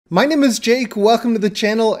My name is Jake, welcome to the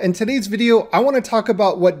channel. In today's video, I want to talk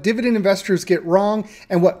about what dividend investors get wrong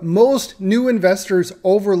and what most new investors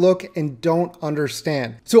overlook and don't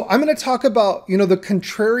understand. So I'm going to talk about, the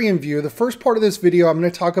contrarian view. The first part of this video, I'm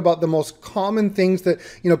going to talk about the most common things that,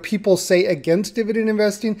 people say against dividend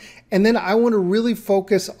investing. And then I want to really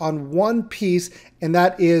focus on one piece, and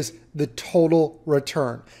that is the total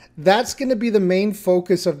return. That's going to be the main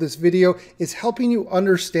focus of this video, is helping you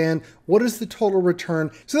understand what is the total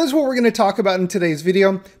return. So that's what we're going to talk about in today's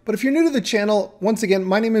video. But if you're new to the channel, once again,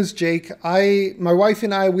 my name is Jake. My wife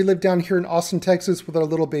and I, we live down here in Austin, Texas with our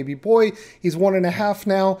little baby boy. He's 1.5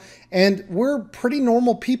 now, and we're pretty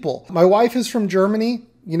normal people. My wife is from Germany.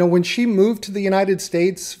 When she moved to the United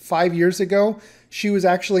States 5 years ago, she was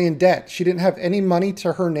actually in debt. She didn't have any money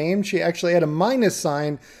to her name. She actually had a minus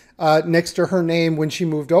sign next to her name when she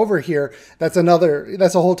moved over here. That's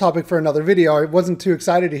a whole topic for another video. I wasn't too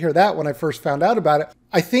excited to hear that when I first found out about it.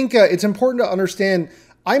 I think it's important to understand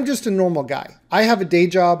I'm just a normal guy. I have a day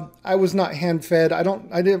job. I was not hand-fed. I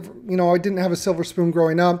didn't have a silver spoon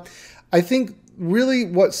growing up. I think really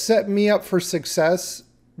what set me up for success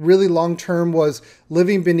really long-term was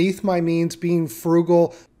living beneath my means, being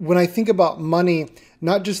frugal. When I think about money,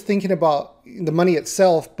 not just thinking about the money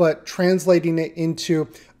itself, but translating it into,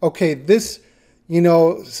 okay, this,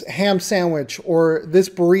 ham sandwich or this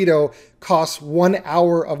burrito costs 1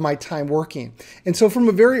 hour of my time working. And so from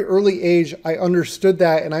a very early age, I understood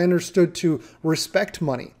that, and I understood to respect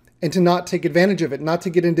money and to not take advantage of it, not to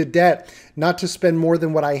get into debt, not to spend more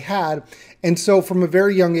than what I had. And so from a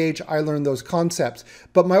very young age, I learned those concepts.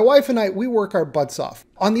 But my wife and I, we work our butts off.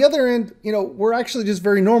 On the other end, we're actually just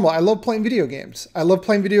very normal. I love playing video games. I love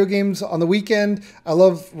playing video games on the weekend. I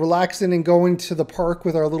love relaxing and going to the park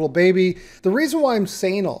with our little baby. The reason why I'm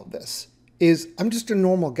saying all of this is I'm just a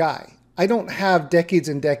normal guy. I don't have decades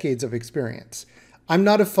and decades of experience. I'm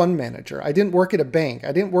not a fund manager. I didn't work at a bank.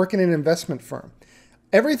 I didn't work in an investment firm.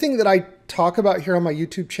 Everything that I talk about here on my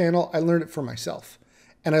YouTube channel, I learned it for myself.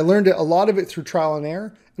 And I learned a lot of it through trial and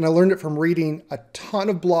error. And I learned it from reading a ton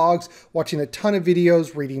of blogs, watching a ton of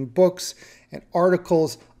videos, reading books and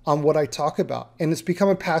articles on what I talk about. And it's become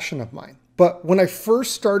a passion of mine. But when I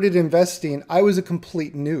first started investing, I was a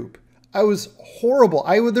complete noob. I was horrible.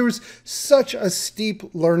 There was such a steep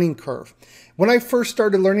learning curve. When I first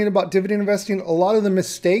started learning about dividend investing, a lot of the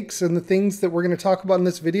mistakes and the things that we're going to talk about in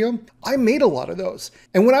this video, I made a lot of those.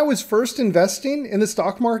 And when I was first investing in the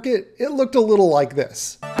stock market, it looked a little like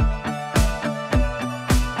this.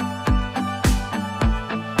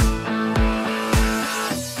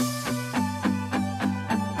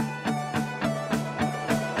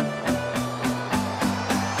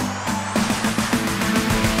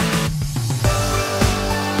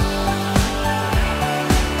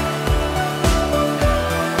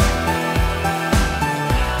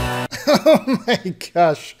 Oh my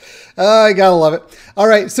gosh. I gotta love it. All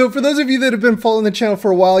right. So for those of you that have been following the channel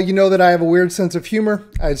for a while, you know that I have a weird sense of humor.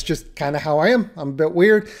 It's just kind of how I am. I'm a bit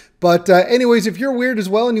weird. But anyways, if you're weird as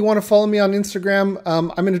well and you want to follow me on Instagram, I'm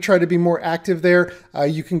going to try to be more active there.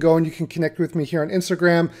 You can go and you can connect with me here on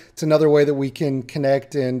Instagram. It's another way that we can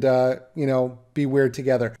connect and, be weird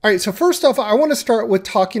together. All right. So first off, I want to start with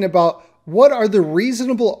talking about what are the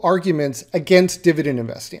reasonable arguments against dividend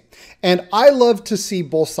investing? And I love to see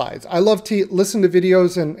both sides. I love to listen to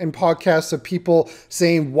videos and podcasts of people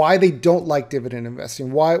saying why they don't like dividend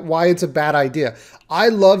investing, why it's a bad idea. I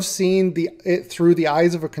love seeing it through the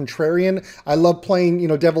eyes of a contrarian. I love playing,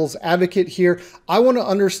 devil's advocate here. I want to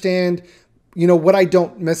understand what I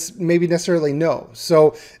don't maybe necessarily know.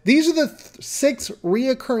 So these are the 6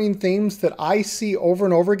 reoccurring themes that I see over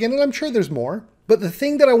and over again, and I'm sure there's more. But the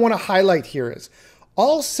thing that I want to highlight here is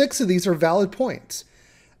all 6 of these are valid points.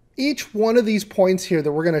 Each one of these points here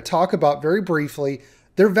that we're going to talk about very briefly,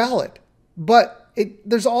 they're valid. But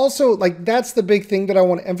there's also, that's the big thing that I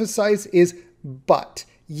want to emphasize is but.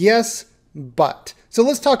 Yes, but. So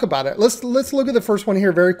let's talk about it. Let's look at the first one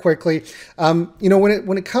here very quickly.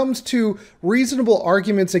 When it comes to reasonable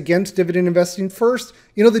arguments against dividend investing, first,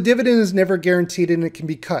 the dividend is never guaranteed and it can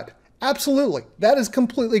be cut. Absolutely. That is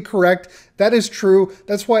completely correct. That is true.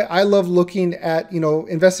 That's why I love looking at,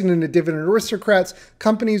 investing in the dividend aristocrats,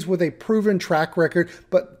 companies with a proven track record,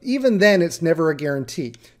 but even then it's never a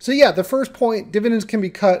guarantee. So yeah, the first point, dividends can be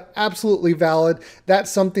cut, absolutely valid. That's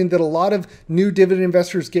something that a lot of new dividend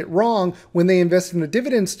investors get wrong when they invest in the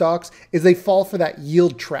dividend stocks is they fall for that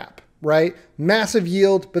yield trap, right? Massive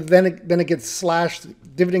yield, but then it gets slashed,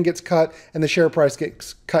 dividend gets cut, and the share price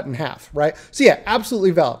gets cut in half, right? So yeah, absolutely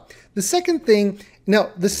valid. The second thing,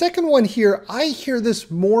 now the second one here, I hear this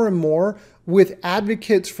more and more with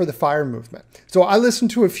advocates for the FIRE movement. So I listen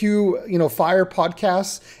to a few, FIRE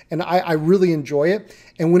podcasts, and I really enjoy it.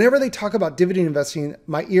 And whenever they talk about dividend investing,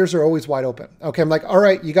 my ears are always wide open. Okay, I'm like, all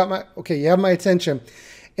right, you have my attention.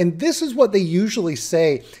 And this is what they usually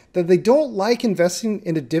say, that they don't like investing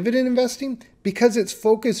into dividend investing because it's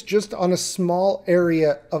focused just on a small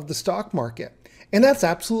area of the stock market. And that's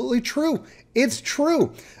absolutely true. It's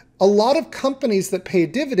true. A lot of companies that pay a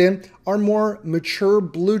dividend are more mature,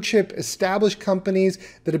 blue chip, established companies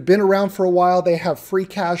that have been around for a while. They have free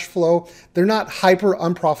cash flow. They're not hyper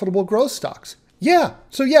unprofitable growth stocks.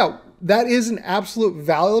 So that is an absolute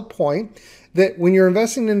valid point, that when you're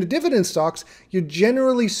investing into dividend stocks, you're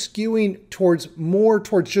generally skewing towards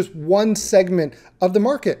just one segment of the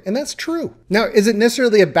market. And that's true. Now, is it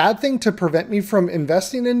necessarily a bad thing to prevent me from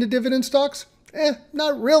investing into dividend stocks?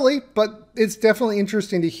 Not really, but it's definitely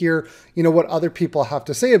interesting to hear, what other people have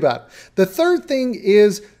to say about it. The third thing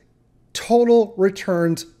is total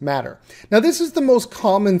returns matter. Now, this is the most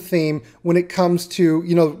common theme when it comes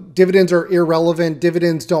to, dividends are irrelevant,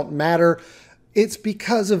 dividends don't matter. It's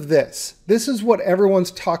because of this. This is what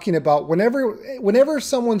everyone's talking about. Whenever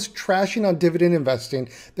someone's trashing on dividend investing,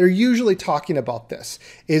 they're usually talking about this,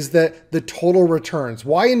 is that the total returns.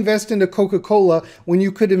 Why invest into Coca-Cola when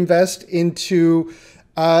you could invest into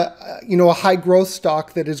a high growth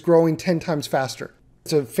stock that is growing 10 times faster?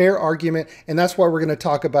 It's a fair argument, and that's why we're going to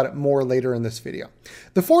talk about it more later in this video.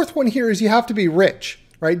 The fourth one here is you have to be rich,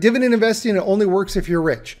 right? Dividend investing, it only works if you're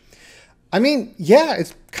rich. I mean, yeah,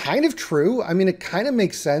 it's kind of true. I mean, it kind of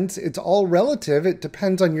makes sense. It's all relative. It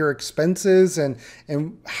depends on your expenses and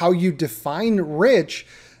how you define rich.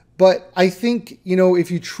 But I think,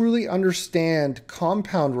 if you truly understand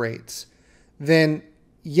compound rates, then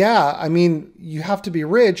yeah, I mean, you have to be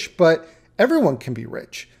rich, but everyone can be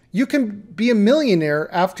rich. You can be a millionaire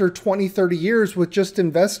after 20, 30 years with just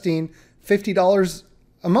investing $50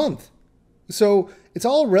 a month. So it's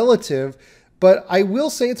all relative. But I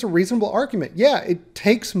will say it's a reasonable argument. Yeah, it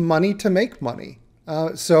takes money to make money.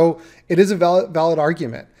 So it is a valid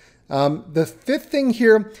argument. The fifth thing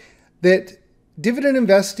here, that dividend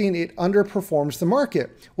investing, it underperforms the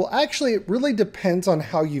market. Well, actually, it really depends on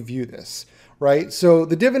how you view this, right? So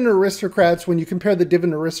the dividend aristocrats, when you compare the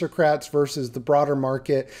dividend aristocrats versus the broader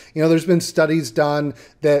market, there's been studies done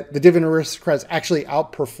that the dividend aristocrats actually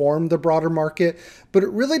outperform the broader market, but it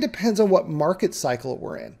really depends on what market cycle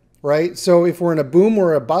we're in. Right? So if we're in a boom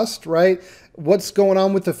or a bust, right? What's going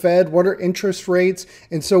on with the Fed? What are interest rates?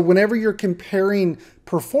 And so whenever you're comparing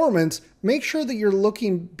performance, make sure that you're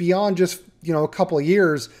looking beyond just, a couple of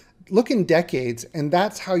years, look in decades. And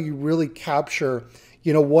that's how you really capture,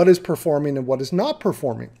 what is performing and what is not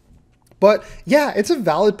performing. But yeah, it's a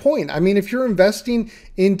valid point. I mean, if you're investing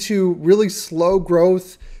into really slow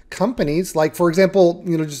growth companies, like for example,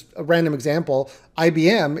 just a random example,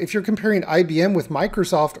 IBM, if you're comparing IBM with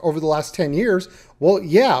Microsoft over the last 10 years, well,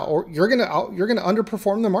 yeah, or you're going to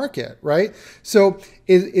underperform the market, right? So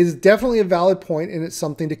it is definitely a valid point, and it's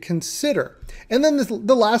something to consider. And then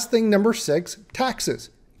the last thing, number 6, taxes.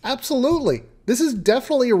 Absolutely. This is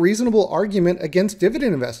definitely a reasonable argument against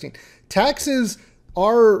dividend investing. Taxes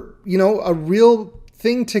are, a real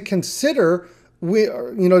thing to consider,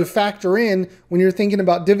 to factor in when you're thinking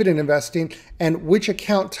about dividend investing and which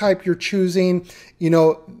account type you're choosing.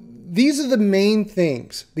 These are the main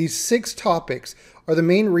things. These 6 topics are the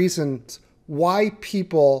main reasons why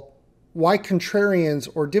contrarians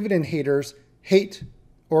or dividend haters hate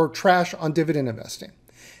or trash on dividend investing.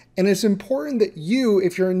 And it's important that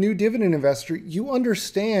if you're a new dividend investor, you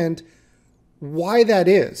understand why that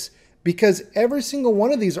is, because every single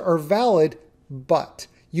one of these are valid, but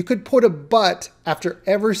you could put a but after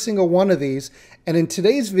every single one of these. And in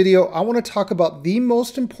today's video, I want to talk about the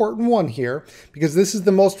most important one here, because this is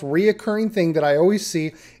the most reoccurring thing that I always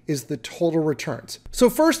see, is the total returns. So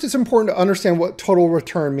first, it's important to understand what total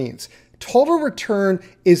return means. Total return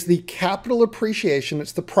is the capital appreciation.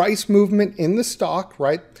 It's the price movement in the stock,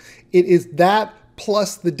 right? It is that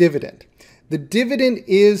plus the dividend. The dividend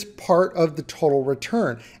is part of the total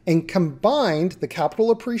return, and combined, the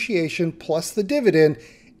capital appreciation plus the dividend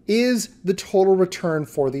is the total return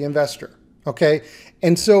for the investor, okay?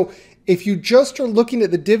 And so if you just are looking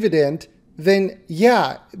at the dividend, then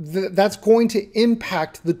yeah, that's going to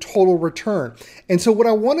impact the total return. And so what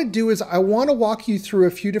I want to do is I want to walk you through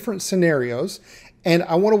a few different scenarios, And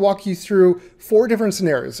I want to walk you through 4 different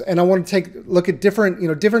scenarios. And I want to look at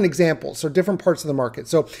different, different examples, so different parts of the market.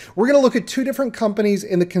 So we're going to look at 2 different companies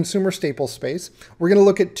in the consumer staple space. We're going to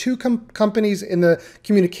look at 2 companies in the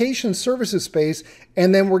communication services space.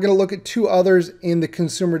 And then we're going to look at 2 others in the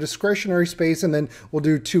consumer discretionary space. And then we'll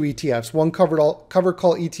do 2 ETFs, one covered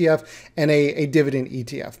call ETF and a dividend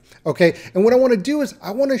ETF. Okay. And what I want to do is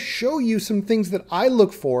I want to show you some things that I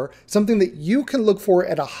look for, something that you can look for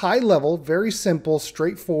at a high level, very simple,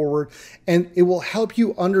 straightforward, and it will help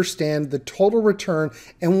you understand the total return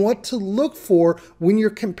and what to look for when you're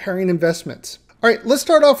comparing investments. All right, let's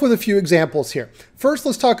start off with a few examples here. First,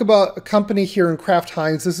 let's talk about a company here in Kraft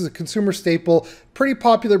Heinz. This is a consumer staple, pretty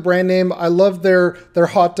popular brand name. I love their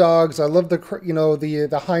hot dogs. I love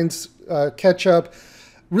the Heinz ketchup.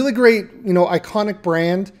 Really great, iconic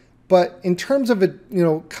brand. But in terms of a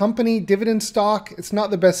company dividend stock, it's not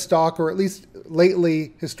the best stock, or at least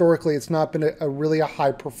lately, historically, it's not been really a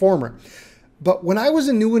high performer. But when I was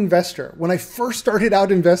a new investor, when I first started out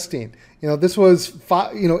investing, this was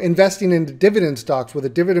investing into dividend stocks with a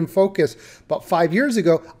dividend focus about 5 years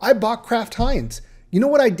ago, I bought Kraft Heinz. You know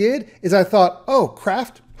what I did is I thought, oh,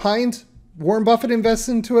 Kraft Heinz, Warren Buffett invests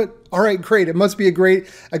into it. All right, great. It must be a great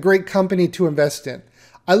company to invest in.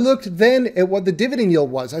 I looked then at what the dividend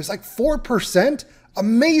yield was. I was like, 4%?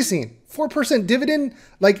 Amazing. 4% dividend,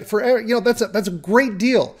 like that's a great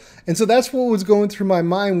deal. And so that's what was going through my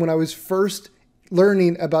mind when I was first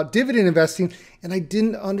learning about dividend investing, and I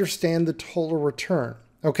didn't understand the total return.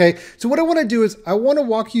 Okay, so what I want to do is I want to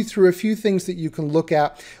walk you through a few things that you can look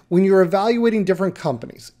at when you're evaluating different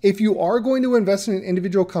companies. If you are going to invest in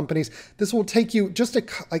individual companies, this will take you just a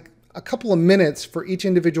couple of minutes for each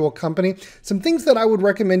individual company. Some things that I would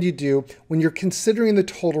recommend you do when you're considering the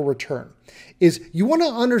total return is you want to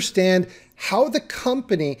understand how the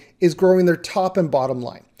company is growing their top and bottom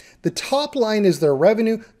line. The top line is their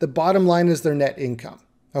revenue. The bottom line is their net income.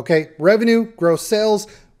 Okay, revenue, gross sales,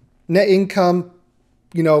 net income,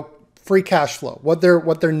 free cash flow, what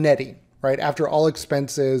they're netting, right? After all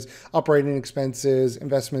expenses, operating expenses,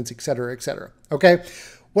 investments, et cetera, et cetera. Okay.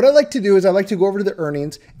 What I like to do is I like to go over to the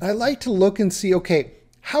earnings and I like to look and see, okay,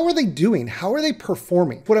 how are they doing? How are they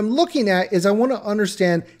performing? What I'm looking at is I want to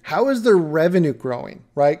understand how is their revenue growing,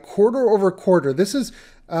 right? Quarter over quarter. This is,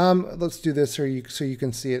 let's do this so you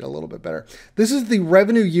can see it a little bit better. This is the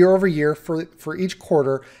revenue year over year for each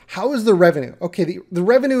quarter. How is the revenue? Okay, the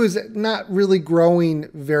revenue is not really growing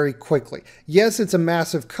very quickly. Yes, it's a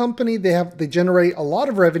massive company. They generate a lot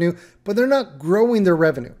of revenue, but they're not growing their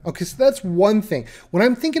revenue. Okay, so that's one thing. When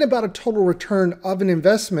I'm thinking about a total return of an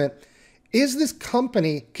investment, is this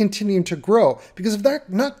company continuing to grow? Because if they're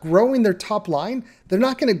not growing their top line, they're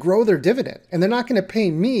not going to grow their dividend, and they're not going to pay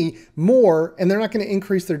me more, and they're not going to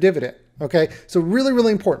increase their dividend. Okay, so really,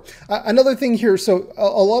 really important. Another thing here, so a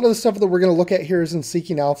lot of the stuff that we're going to look at here is in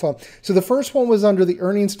Seeking Alpha. So the first one was under the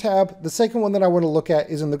earnings tab. The second one that I want to look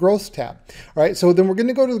at is in the growth tab. All right, so then we're going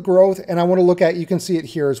to go to the growth, and I want to look at, you can see it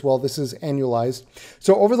here as well. This is annualized.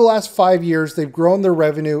 So over the last 5 years, they've grown their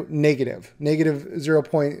revenue negative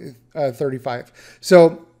 0.35.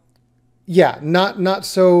 So yeah, not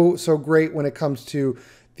so great when it comes to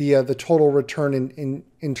the total return in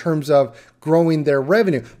terms of growing their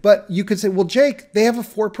revenue. But you could say, well, Jake, they have a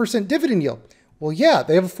 4% dividend yield. Well, yeah,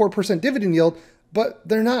 they have a 4% dividend yield, but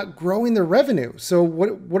they're not growing their revenue. So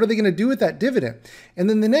what are they going to do with that dividend? And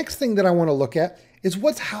then the next thing that I want to look at is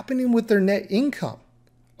what's happening with their net income.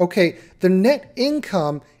 Okay, their net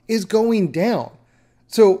income is going down.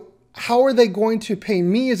 So how are they going to pay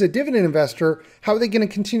me as a dividend investor? How are they going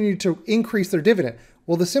to continue to increase their dividend?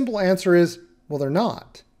 Well, the simple answer is, well, they're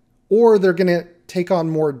not. Or they're going to take on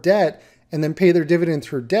more debt and then pay their dividend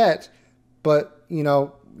through debt. But, you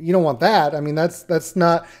don't want that. I mean, that's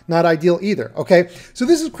not ideal either. Okay. So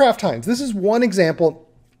this is Kraft Heinz. This is one example.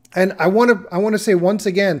 And I want to say once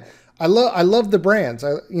again, I love the brands.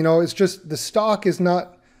 It's just the stock is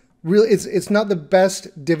not really, it's not the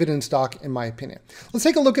best dividend stock in my opinion. Let's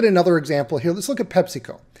take a look at another example here. Let's look at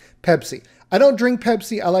PepsiCo. Pepsi. I don't drink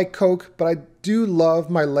Pepsi. I like Coke, but I do love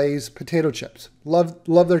my Lay's potato chips.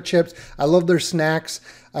 Love their chips. I love their snacks.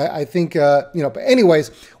 I think, but anyways,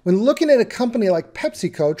 when looking at a company like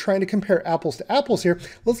PepsiCo, trying to compare apples to apples here,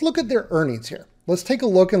 let's look at their earnings here. Let's take a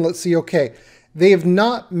look and let's see, okay, they have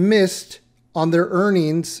not missed on their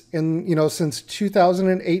earnings since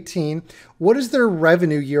 2018. What is their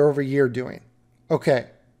revenue year over year doing? Okay,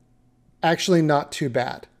 actually not too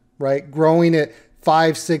bad, right? Growing at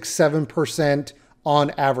 5, 6, 7%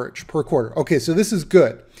 on average per quarter. Okay, so this is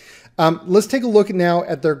good. Let's take a look now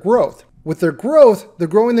at their growth. With their growth, they're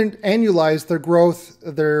growing their annualized, their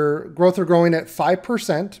growth are growing at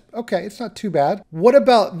 5%. Okay, it's not too bad. What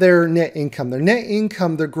about their net income? Their net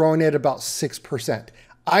income, they're growing at about 6%.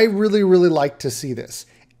 I really, really like to see this.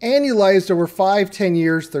 Annualized over 5-10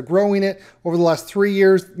 years, they're growing it. Over the last 3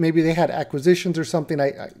 years, maybe they had acquisitions or something.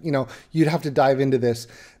 You'd have to dive into this,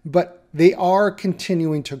 but they are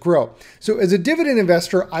continuing to grow. So as a dividend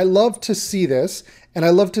investor, I love to see this, and I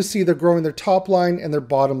love to see they're growing their top line and their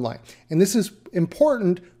bottom line. And this is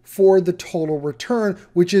important for the total return,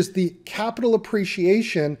 which is the capital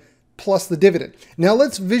appreciation plus the dividend. Now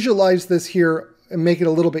let's visualize this here and make it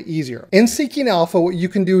a little bit easier. In Seeking Alpha, what you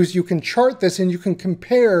can do is you can chart this and you can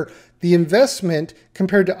compare the investment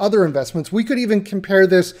compared to other investments. We could even compare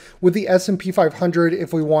this with the S&P 500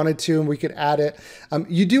 if we wanted to, and we could add it.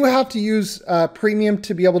 You do have to use premium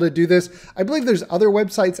to be able to do this. I believe there's other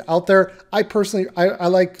websites out there. I personally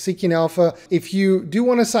like Seeking Alpha. If you do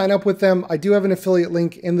want to sign up with them, I do have an affiliate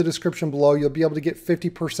link in the description below. You'll be able to get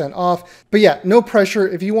 50% off. But yeah, no pressure.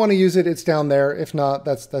 If you want to use it, it's down there. If not,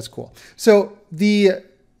 that's cool. So the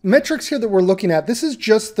metrics here that we're looking at, this is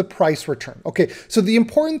just the price return. Okay, so the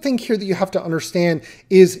important thing here that you have to understand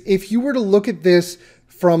is if you were to look at this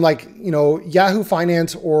from Yahoo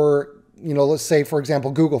Finance or let's say, for example,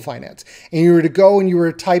 Google Finance, and you were to go and you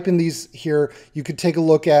were to type in these here, you could take a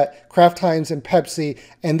look at Kraft Heinz and Pepsi,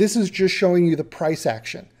 and this is just showing you the price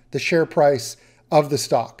action, the share price of the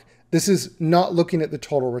stock. This is not looking at the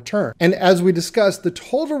total return. And as we discussed, the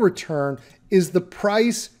total return is the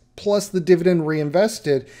price plus the dividend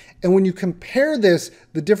reinvested. And when you compare this,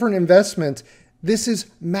 the different investments, this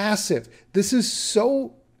is massive. This is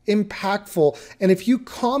so impactful. And if you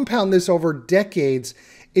compound this over decades,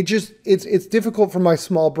 it's difficult for my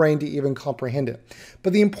small brain to even comprehend it.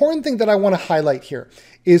 But the important thing that I want to highlight here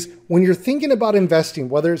is when you're thinking about investing,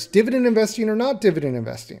 whether it's dividend investing or not dividend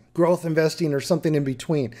investing, growth investing or something in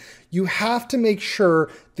between, you have to make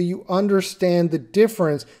sure that you understand the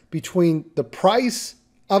difference between the price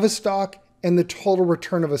of a stock and the total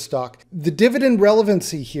return of a stock. The dividend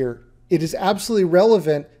relevancy here, it is absolutely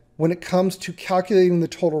relevant when it comes to calculating the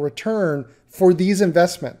total return for these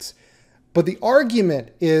investments. But the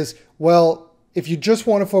argument is, well, if you just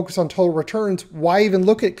want to focus on total returns, why even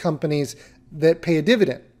look at companies that pay a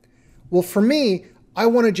dividend? Well, for me, I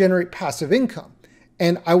want to generate passive income.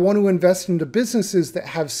 And I want to invest into businesses that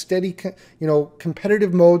have steady,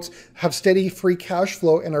 competitive modes, have steady free cash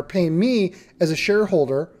flow, and are paying me as a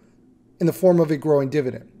shareholder in the form of a growing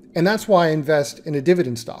dividend. And that's why I invest in a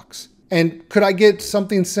dividend stocks. And could I get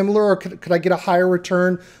something similar, or could I get a higher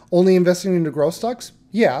return only investing into growth stocks?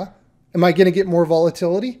 Yeah. Am I going to get more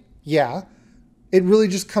volatility? Yeah. It really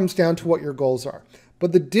just comes down to what your goals are.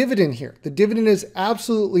 But the dividend here, the dividend is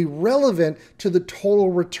absolutely relevant to the total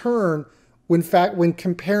return when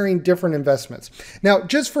comparing different investments. Now,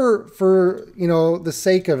 just for the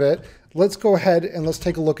sake of it, let's go ahead and let's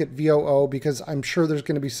take a look at VOO, because I'm sure there's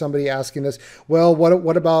going to be somebody asking this. Well,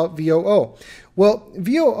 what about VOO? Well,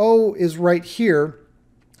 VOO is right here.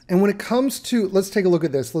 And when it comes to, let's take a look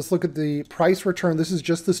at this. Let's look at the price return. This is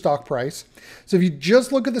just the stock price. So if you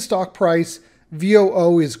just look at the stock price,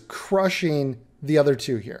 VOO is crushing the other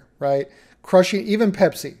two here, right? Crushing even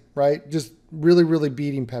Pepsi, right? Just really, really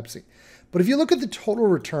beating Pepsi. But if you look at the total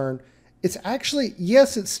return, it's actually,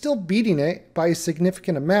 yes, it's still beating it by a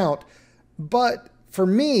significant amount. But for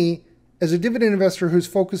me, as a dividend investor who's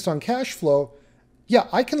focused on cash flow, yeah,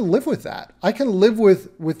 I can live with that. I can live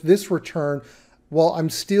with this return while I'm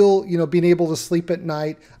still, being able to sleep at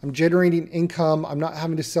night. I'm generating income. I'm not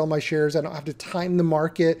having to sell my shares. I don't have to time the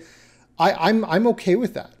market. I'm okay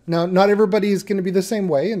with that. Now, not everybody is going to be the same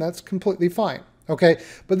way, and that's completely fine. Okay,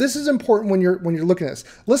 but this is important when you're looking at this.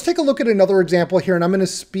 Let's take a look at another example here, and I'm going to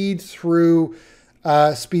speed through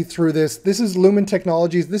this. This is Lumen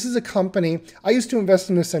Technologies. This is a company I used to invest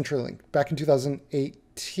in a CenturyLink back in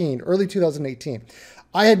 2018, early 2018.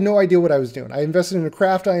 I had no idea what I was doing. I invested in a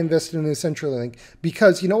Kraft. I invested in a CenturyLink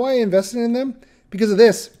because you know why I invested in them? Because of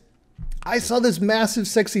this. I saw this massive,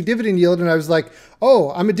 sexy dividend yield, and I was like,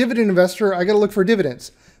 oh, I'm a dividend investor. I got to look for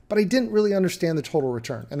dividends. But I didn't really understand the total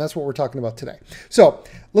return, and that's what we're talking about today. So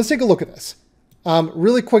let's take a look at this.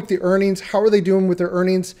 Really quick, the earnings. How are they doing with their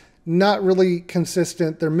earnings? Not really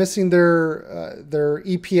consistent. They're missing their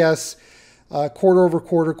EPS quarter over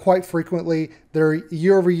quarter quite frequently. Their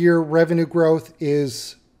year over year revenue growth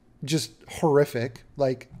is just horrific,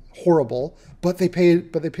 like horrible. But they pay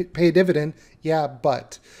a dividend. Yeah,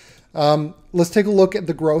 but let's take a look at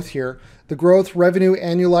the growth here. The growth revenue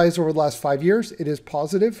annualized over the last 5 years, it is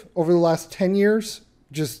positive. Over the last 10 years,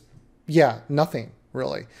 just, yeah, nothing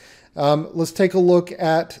really. Let's take a look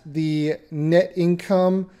at the net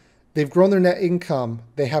income They've grown their net income.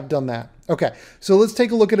 They have done that. Okay, so let's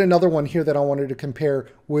take a look at another one here that I wanted to compare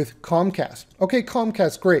with Comcast. Okay,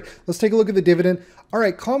 Comcast, great. Let's take a look at the dividend. All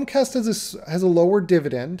right, Comcast has a lower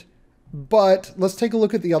dividend, but let's take a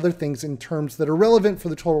look at the other things in terms that are relevant for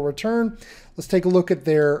the total return. Let's take a look at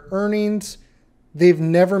their earnings. They've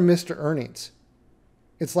never missed earnings.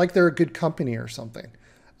 It's like they're a good company or something.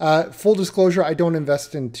 Full disclosure, I don't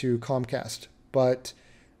invest into Comcast, but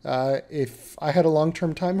if I had a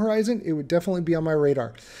long-term time horizon, it would definitely be on my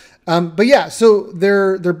radar. But yeah, so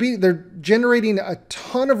they're generating a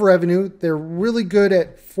ton of revenue. They're really good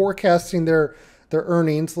at forecasting their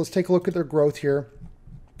earnings. Let's take a look at their growth here.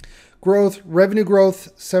 Revenue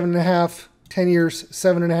growth, 7.5, 10 years,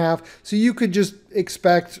 7.5. So you could just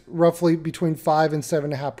expect roughly between 5 and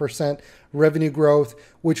 7.5% revenue growth,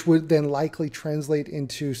 which would then likely translate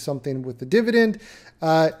into something with the dividend.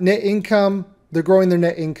 Net income, they're growing their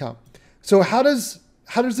net income. So how does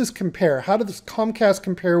this compare? How does Comcast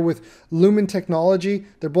compare with Lumen Technology?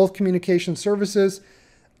 They're both communication services,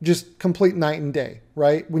 just complete night and day,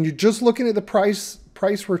 right? When you're just looking at the price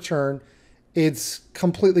return, it's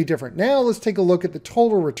completely different. Now let's take a look at the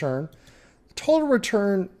total return. Total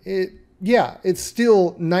return, it's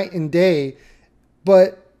still night and day,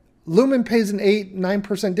 but Lumen pays an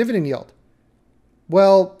 8-9% dividend yield.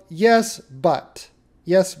 Well, yes, but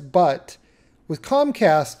with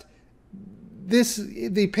Comcast,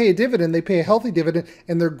 they pay a dividend, they pay a healthy dividend,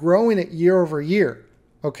 and they're growing it year over year.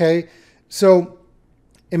 Okay, so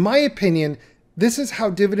in my opinion, this is how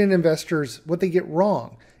dividend investors, what they get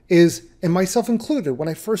wrong is, and myself included, when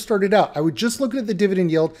I first started out, I would just look at the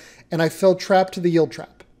dividend yield and I fell trapped to the yield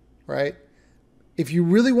trap, right? If you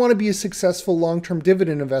really want to be a successful long-term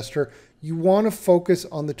dividend investor, you want to focus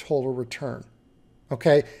on the total return.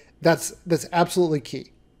 Okay, that's absolutely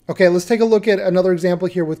key. Okay, let's take a look at another example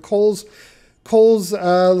here with Kohl's.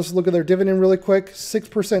 Let's look at their dividend really quick.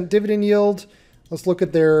 6% dividend yield. Let's look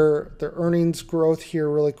at their earnings growth here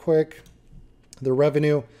really quick. Their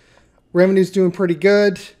revenue's doing pretty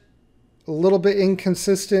good. A little bit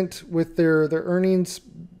inconsistent with their earnings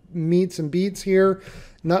meets and beats here.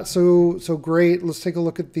 Not so great. Let's take a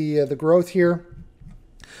look at the growth here.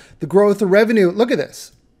 The growth, the revenue. Look at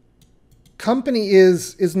this. Company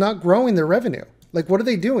is not growing their revenue. Like, what are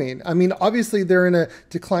they doing? I mean, obviously they're in a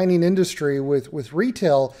declining industry with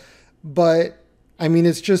retail, but I mean,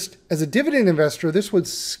 it's just, as a dividend investor, this would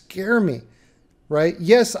scare me, right?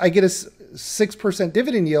 Yes, I get a 6%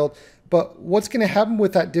 dividend yield, but what's going to happen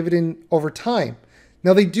with that dividend over time?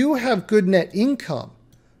 Now, they do have good net income,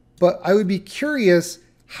 but I would be curious,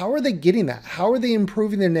 how are they getting that? How are they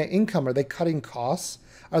improving their net income? Are they cutting costs?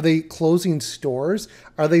 Are they closing stores?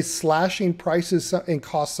 Are they slashing prices and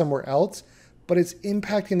costs somewhere else? But it's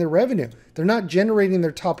impacting their revenue. They're not generating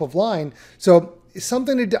their top of line. So it's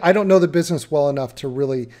something to, I don't know the business well enough to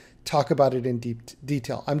really talk about it in deep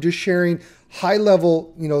detail. I'm just sharing high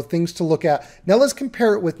level, things to look at. Now let's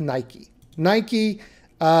compare it with Nike. Nike,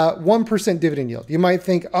 1% dividend yield. You might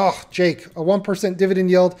think, oh, Jake, a 1% dividend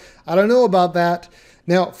yield. I don't know about that.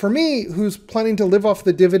 Now, for me, who's planning to live off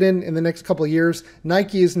the dividend in the next couple of years,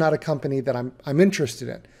 Nike is not a company that I'm interested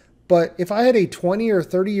in. But if I had a 20 or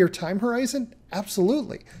 30-year time horizon,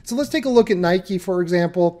 absolutely. So let's take a look at Nike, for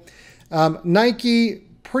example. Nike,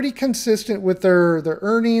 pretty consistent with their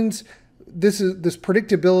earnings. This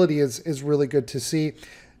predictability is really good to see.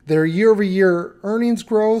 Their year-over-year earnings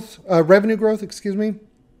growth, revenue growth,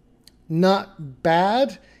 not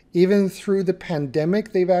bad. Even through the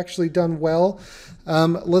pandemic, they've actually done well.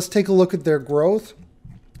 Let's take a look at their growth.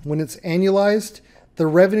 When it's annualized, the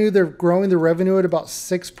revenue, they're growing the revenue at about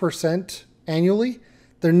 6% annually.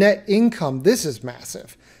 Their net income, this is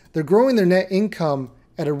massive. They're growing their net income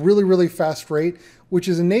at a really, really fast rate, which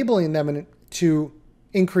is enabling them to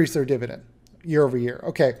increase their dividend year over year.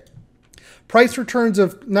 Okay. Price returns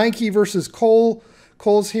of Nike versus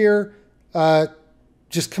Kohl's here.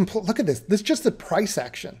 Look at this. This is just the price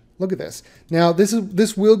action. Look at this. Now,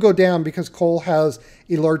 this will go down because Kohl has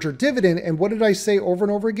a larger dividend. And what did I say over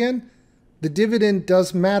and over again? The dividend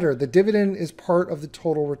does matter. The dividend is part of the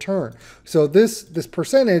total return. So this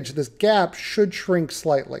percentage, this gap should shrink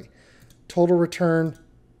slightly. Total return,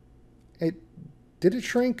 did it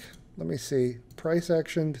shrink? Let me see. Price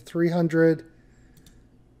action, 300,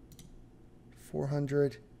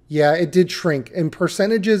 400. Yeah, it did shrink. In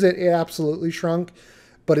percentages, it absolutely shrunk,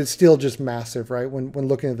 but it's still just massive, right? When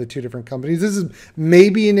looking at the two different companies. This is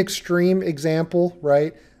maybe an extreme example,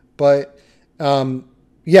 right? But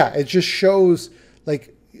yeah, it just shows,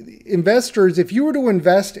 like, investors, if you were to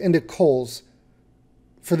invest into Kohl's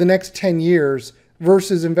for the next 10 years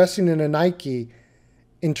versus investing in a Nike,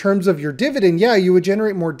 in terms of your dividend, yeah, you would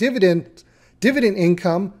generate more dividend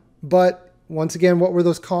income, but once again, what were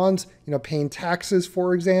those cons? Paying taxes,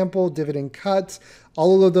 for example, dividend cuts,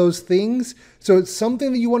 all of those things. So it's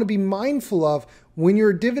something that you want to be mindful of when you're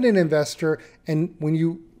a dividend investor, and when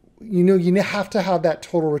you have to have that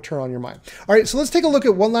total return on your mind. All right, so let's take a look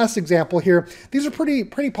at one last example here. These are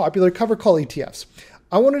pretty popular cover call ETFs.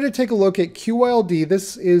 I wanted to take a look at QYLD.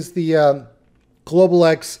 This is the Global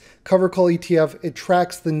X cover call ETF. It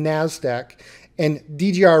tracks the NASDAQ. And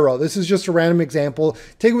DGRO, this is just a random example.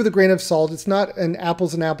 Take it with a grain of salt. It's not an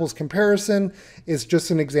apples and apples comparison. It's just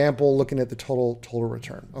an example looking at the total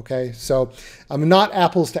return, okay? So not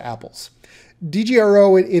apples to apples.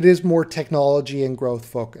 DGRO, it is more technology and growth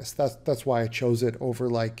focused. That's why I chose it over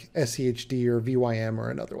like SCHD or VYM or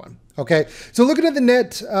another one. Okay, so looking at the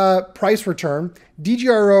net price return,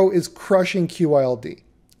 DGRO is crushing QYLD.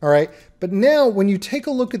 All right, but now when you take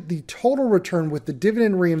a look at the total return with the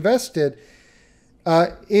dividend reinvested,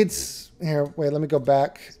 it's here. Wait, let me go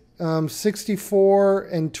back. 64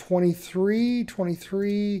 and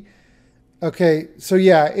 23. Okay, so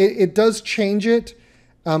yeah, it does change it.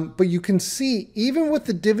 But you can see, even with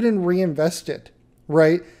the dividend reinvested,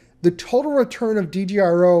 right, the total return of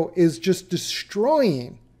DGRO is just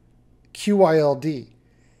destroying QYLD.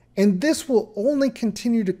 And this will only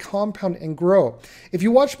continue to compound and grow. If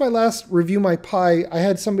you watched my last Review My Pie, I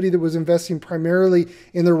had somebody that was investing primarily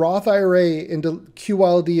in the Roth IRA into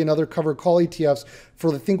QYLD and other covered call ETFs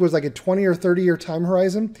for, I think it was like a 20 or 30 year time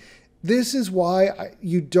horizon. This is why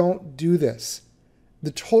you don't do this.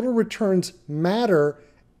 The total returns matter.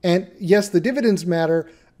 And yes, the dividends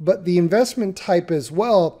matter, but the investment type as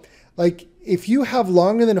well. Like if you have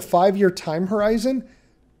longer than a 5-year time horizon,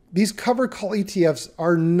 these cover call ETFs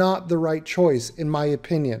are not the right choice, in my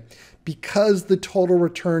opinion, because the total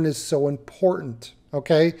return is so important.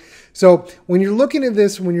 Okay. So when you're looking at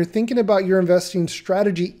this, when you're thinking about your investing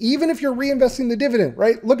strategy, even if you're reinvesting the dividend,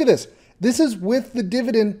 right? Look at this. This is with the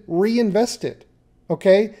dividend reinvested.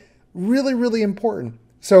 Okay. Really, really important.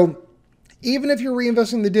 So even if you're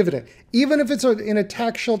reinvesting the dividend, even if it's in a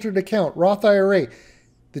tax sheltered account, Roth IRA,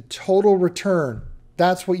 the total return,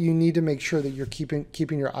 that's what you need to make sure that you're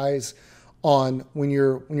keeping your eyes on when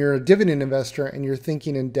you're a dividend investor and you're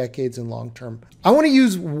thinking in decades and long term. I want to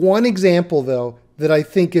use one example though that I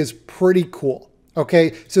think is pretty cool.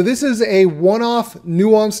 Okay, so this is a one-off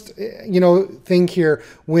nuanced, thing here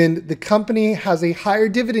when the company has a higher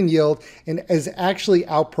dividend yield and is actually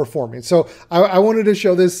outperforming. So I wanted to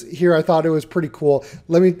show this here. I thought it was pretty cool.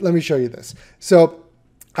 Let me show you this. So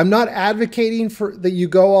I'm not advocating for that you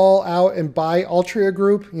go all out and buy Altria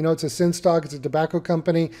Group. It's a sin stock. It's a tobacco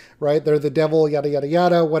company, right? They're the devil, yada, yada,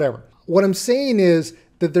 yada, whatever. What I'm saying is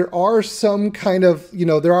that there are some kind of,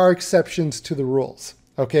 there are exceptions to the rules.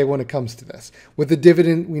 Okay, when it comes to this, with the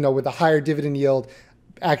dividend, with the higher dividend yield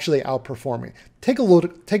actually outperforming. Take a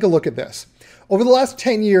look at this. Over the last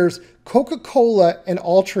 10 years, Coca-Cola and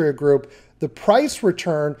Altria Group, the price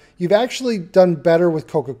return, you've actually done better with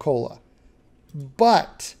Coca-Cola.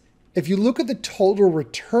 But if you look at the total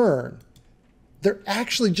return, they're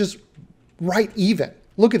actually just right even.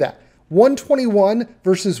 Look at that. 121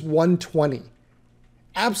 versus 120.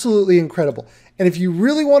 Absolutely incredible. And if you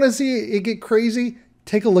really want to see it get crazy,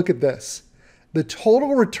 take a look at this. The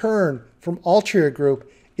total return from Altria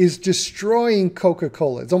Group is destroying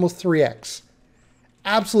Coca-Cola. It's almost 3x.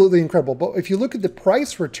 Absolutely incredible. But if you look at the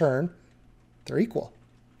price return, they're equal.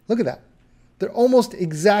 Look at that. They're almost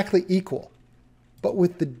exactly equal. But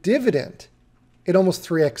with the dividend, it almost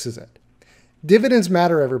 3x's it. Dividends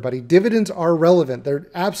matter, everybody. Dividends are relevant. They're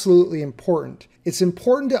absolutely important. It's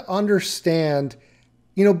important to understand,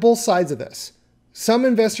 both sides of this. Some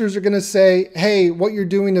investors are going to say, hey, what you're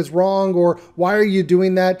doing is wrong, or why are you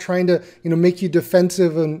doing that? Trying to, make you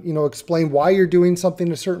defensive and, explain why you're doing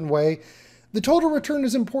something a certain way. The total return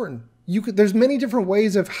is important. There's many different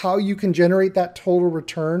ways of how you can generate that total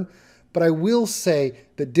return, but I will say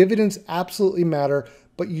that dividends absolutely matter,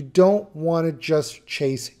 but you don't want to just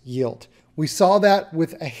chase yield. We saw that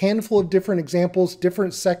with a handful of different examples,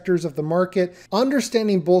 different sectors of the market.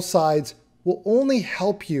 Understanding both sides will only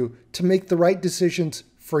help you to make the right decisions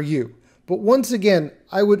for you. But once again,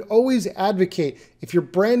 I would always advocate, if you're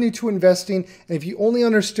brand new to investing and if you only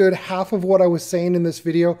understood half of what I was saying in this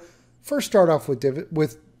video, first start off with dividend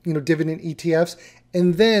ETFs.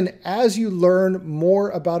 And then as you learn more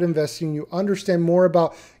about investing, you understand more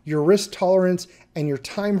about your risk tolerance and your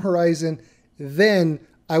time horizon, then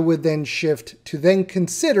I would then shift to then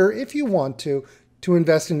consider, if you want to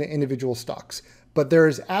invest in individual stocks. But there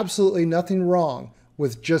is absolutely nothing wrong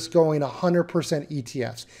with just going 100%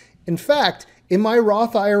 ETFs. In fact, in my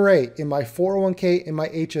Roth IRA, in my 401k, in my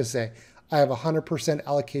HSA, I have 100%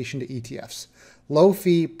 allocation to ETFs. Low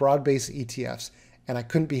fee, broad-based ETFs, and I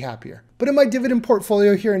couldn't be happier. But in my dividend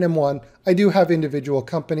portfolio here in M1, I do have individual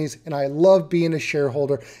companies, and I love being a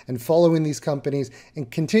shareholder and following these companies and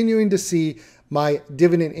continuing to see my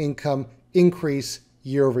dividend income increase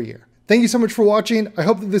year over year. Thank you so much for watching. I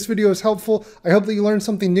hope that this video is helpful. I hope that you learned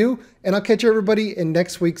something new, and I'll catch everybody in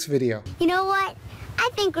next week's video. You know what? I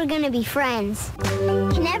think we're gonna be friends.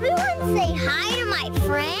 Can everyone say hi to my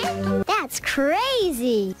friend? That's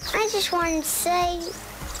crazy. I just wanted to say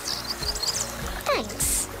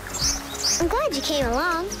thanks. I'm glad you came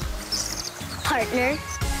along, partner.